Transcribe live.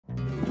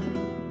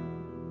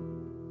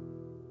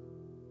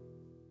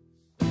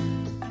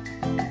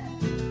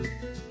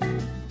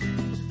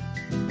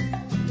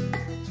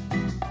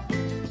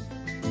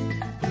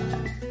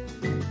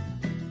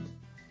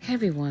Hey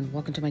everyone,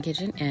 welcome to my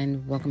kitchen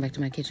and welcome back to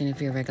my kitchen if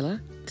you're a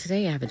regular.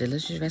 Today I have a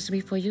delicious recipe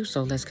for you,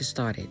 so let's get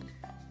started.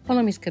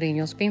 Hola mis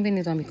cariños,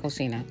 bienvenido a mi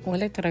cocina. Hoy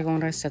les traigo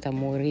una receta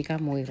muy rica,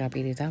 muy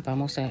rapidita.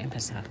 Vamos a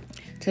empezar.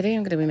 Today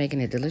I'm going to be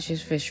making a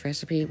delicious fish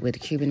recipe with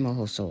Cuban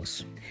Mojo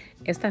sauce.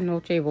 Esta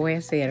noche voy a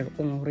hacer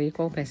un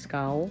rico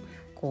pescado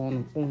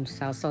con un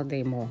salsa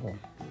de mojo.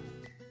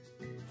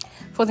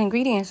 For the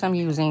ingredients, I'm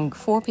using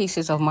 4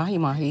 pieces of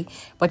Mahi-Mahi,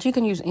 but you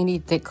can use any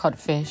thick cut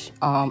fish.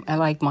 I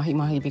like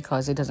Mahi-Mahi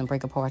because it doesn't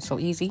break apart so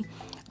easy.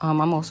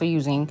 I'm also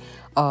using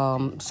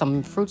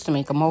some fruits to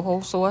make a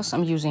mojo sauce.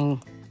 I'm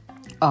using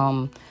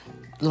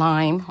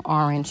lime,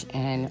 orange,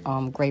 and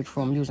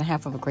grapefruit. I'm using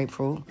half of a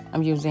grapefruit.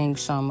 I'm using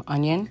some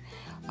onion,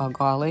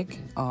 garlic,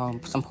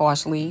 some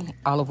parsley,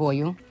 olive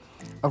oil,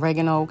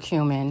 oregano,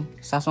 cumin,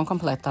 sazon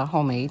completa,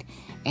 homemade,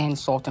 and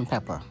salt and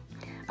pepper.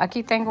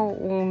 Aquí tengo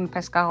un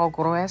pescado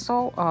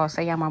grueso,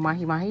 se llama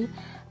Mahi-Mahi,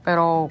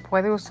 pero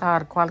puede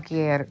usar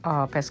cualquier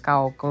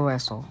pescado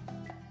grueso.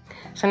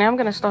 So now I'm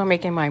going to start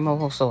making my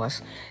mojo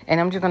sauce.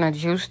 And I'm just going to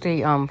juice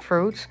the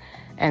fruits,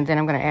 and then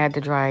I'm going to add the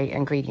dry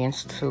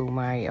ingredients to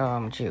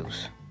my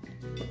juice.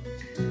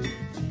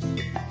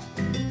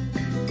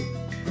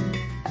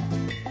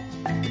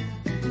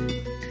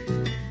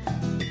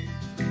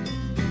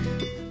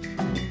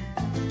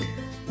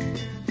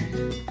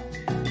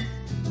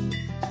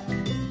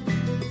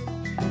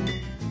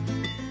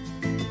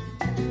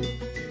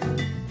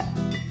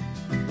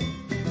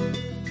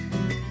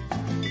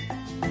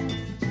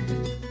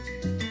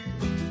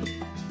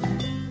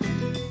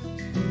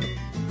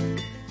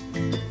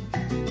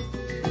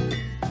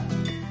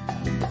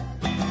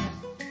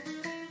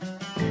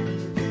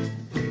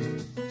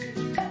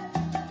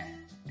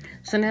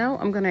 So now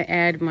I'm going to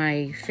add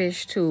my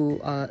fish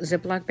to a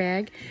Ziploc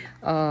bag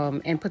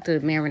and put the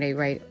marinade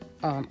right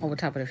over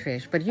top of the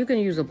fish. But you can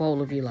use a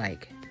bowl if you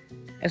like.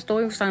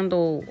 Estoy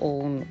usando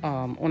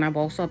una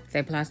bolsa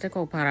de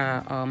plástico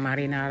para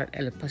marinar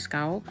el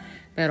pescado,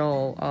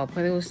 pero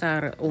puede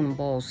usar un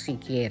bowl si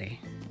quiere.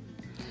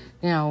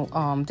 Now,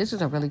 this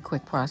is a really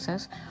quick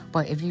process,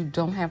 but if you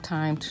don't have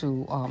time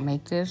to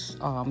make this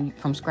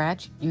from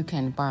scratch, you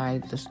can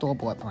buy the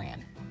store-bought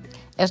brand.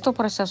 Este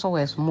proceso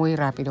es muy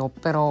rápido,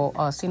 pero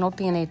si no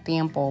tiene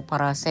tiempo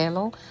para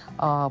hacerlo,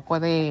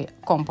 puede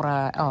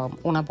comprar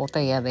una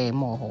botella de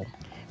mojo.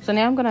 So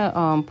now I'm going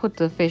to put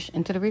the fish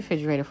into the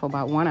refrigerator for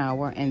about 1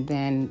 hour, and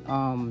then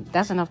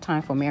that's enough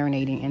time for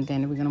marinating, and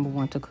then we're going to move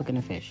on to cooking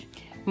the fish.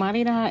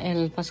 Marina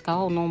el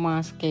pescado no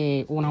más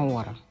que 1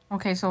 hora.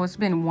 Okay, so it's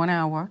been 1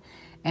 hour,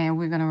 and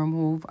we're going to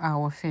remove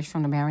our fish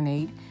from the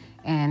marinade.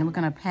 And we're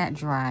going to pat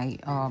dry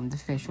the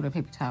fish with a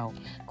paper towel.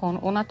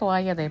 Con una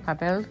toalla de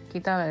papel,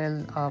 quita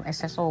el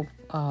exceso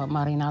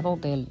marinado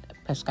del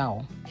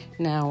pescado.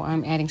 Now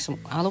I'm adding some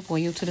olive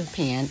oil to the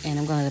pan, and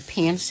I'm going to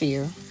pan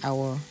sear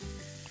our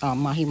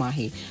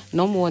mahi-mahi.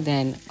 No more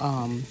than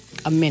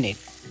a minute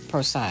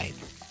per side.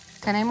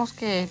 Tenemos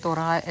que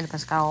dorar el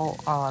pescado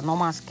no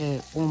más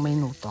que 1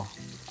 minuto.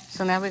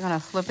 So now we're going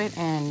to flip it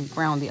and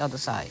brown the other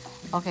side.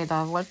 Okay,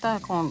 da vuelta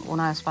con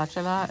una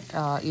espátula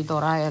y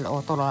dorar el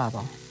otro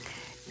lado.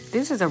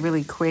 This is a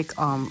really quick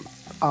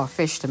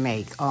fish to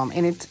make,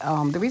 and it's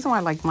the reason why I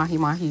like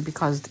mahi-mahi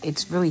because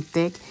it's really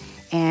thick,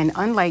 and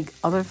unlike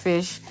other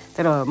fish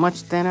that are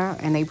much thinner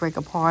and they break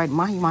apart,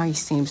 mahi-mahi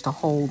seems to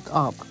hold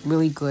up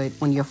really good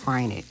when you're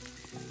frying it.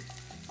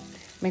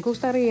 Me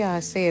gustaría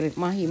hacer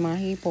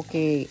mahi-mahi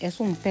porque es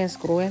un pez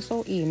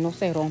grueso y no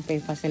se rompe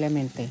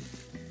fácilmente.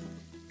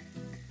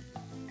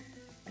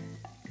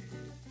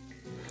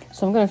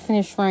 So I'm going to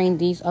finish frying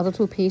these other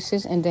 2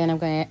 pieces, and then I'm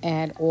going to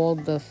add all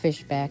the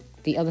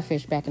other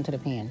fish back into the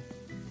pan.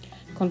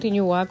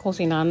 Continúa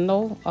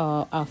cocinando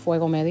a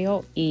fuego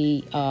medio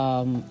y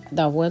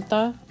da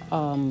vuelta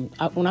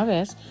una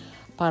vez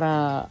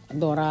para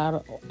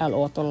dorar al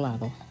otro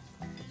lado.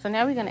 So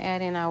now we're going to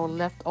add in our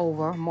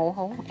leftover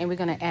mojo, and we're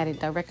going to add it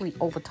directly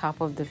over top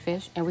of the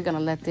fish, and we're going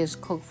to let this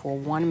cook for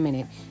 1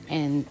 minute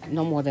and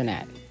no more than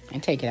that,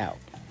 and take it out.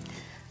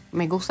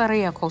 Me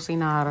gustaría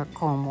cocinar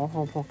con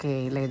mojo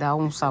porque le da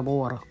un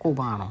sabor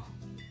cubano.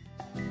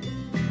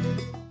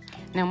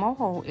 Now,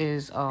 mojo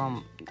is,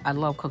 I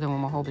love cooking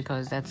with mojo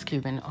because that's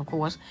Cuban, of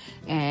course,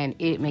 and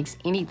it makes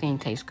anything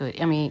taste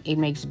good. I mean, it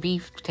makes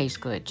beef taste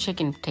good,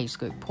 chicken taste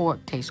good,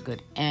 pork taste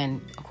good,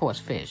 and, of course,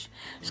 fish.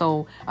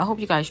 So I hope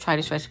you guys try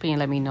this recipe and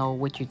let me know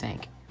what you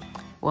think.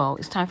 Well,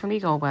 it's time for me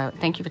to go, but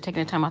thank you for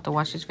taking the time out to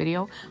watch this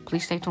video.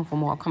 Please stay tuned for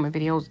more upcoming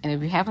videos, and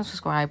if you haven't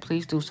subscribed,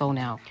 please do so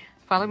now.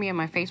 Follow me in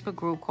my Facebook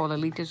group called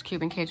Alita's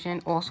Cuban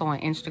Kitchen, also on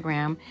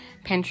Instagram,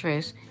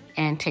 Pinterest,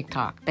 and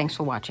TikTok. Thanks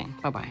for watching.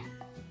 Bye-bye.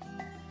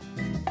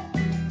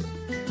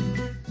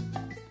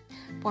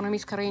 Bueno,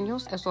 mis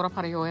cariños, es hora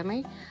para yo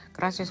irme.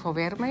 Gracias por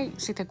verme.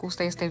 Si te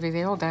gusta este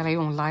video, dale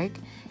un like.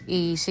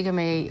 Y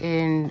sígueme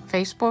en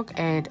Facebook.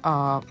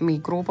 Mi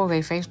grupo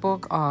de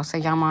Facebook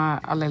se llama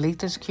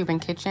Lelita's Cuban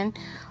Kitchen.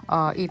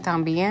 Y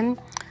también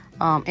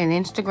en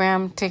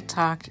Instagram,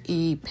 TikTok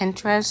y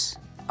Pinterest.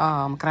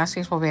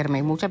 Gracias por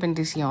verme. Muchas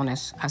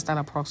bendiciones. Hasta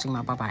la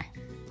próxima. Bye bye.